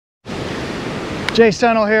Jay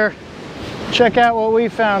Tunnel here. Check out what we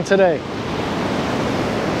found today.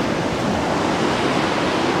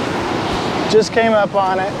 Just came up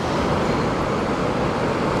on it.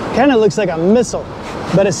 Kind of looks like a missile,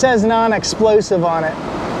 but it says non-explosive on it.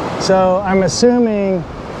 So I'm assuming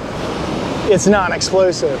it's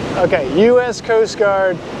non-explosive. Okay, U.S. Coast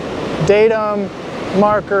Guard, Datum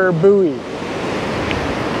marker buoy.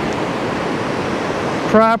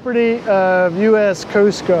 Property of U.S.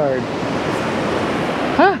 Coast Guard.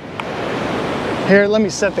 Huh? Here, let me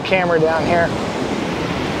set the camera down here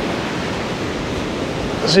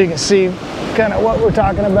so you can see kind of what we're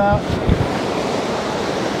talking about.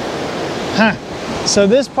 Huh. So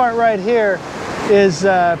this part right here is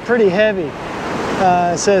pretty heavy.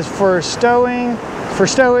 It says for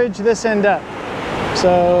stowage, this end up.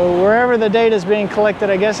 So wherever the data is being collected,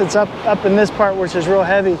 I guess it's up in this part, which is real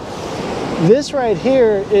heavy. This right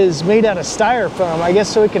here is made out of styrofoam, I guess,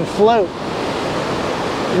 so it can float.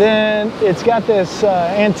 Then it's got this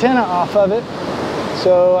antenna off of it.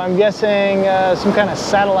 So I'm guessing some kind of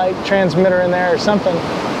satellite transmitter in there or something.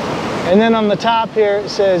 And then on the top here it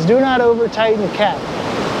says, do not over tighten cap.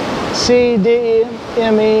 C, D,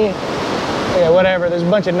 M, E, yeah, whatever. There's a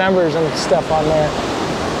bunch of numbers and stuff on there.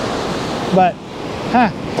 But,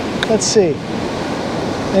 let's see.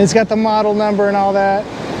 And it's got the model number and all that.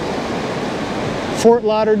 Fort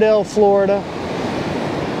Lauderdale, Florida.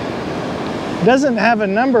 Doesn't have a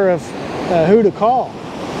number of who to call,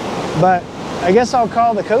 but I guess I'll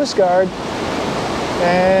call the Coast Guard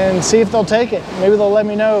and see if they'll take it. Maybe they'll let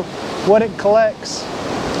me know what it collects.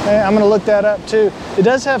 I'm gonna look that up too. It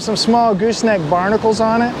does have some small gooseneck barnacles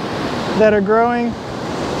on it that are growing.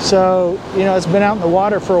 So, you know, it's been out in the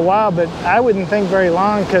water for a while, but I wouldn't think very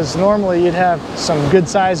long because normally you'd have some good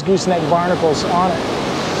sized gooseneck barnacles on it.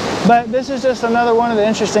 But this is just another one of the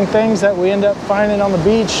interesting things that we end up finding on the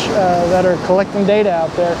beach that are collecting data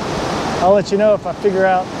out there. I'll let you know if I figure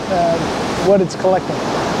out what it's collecting.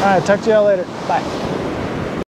 All right, talk to y'all later. Bye.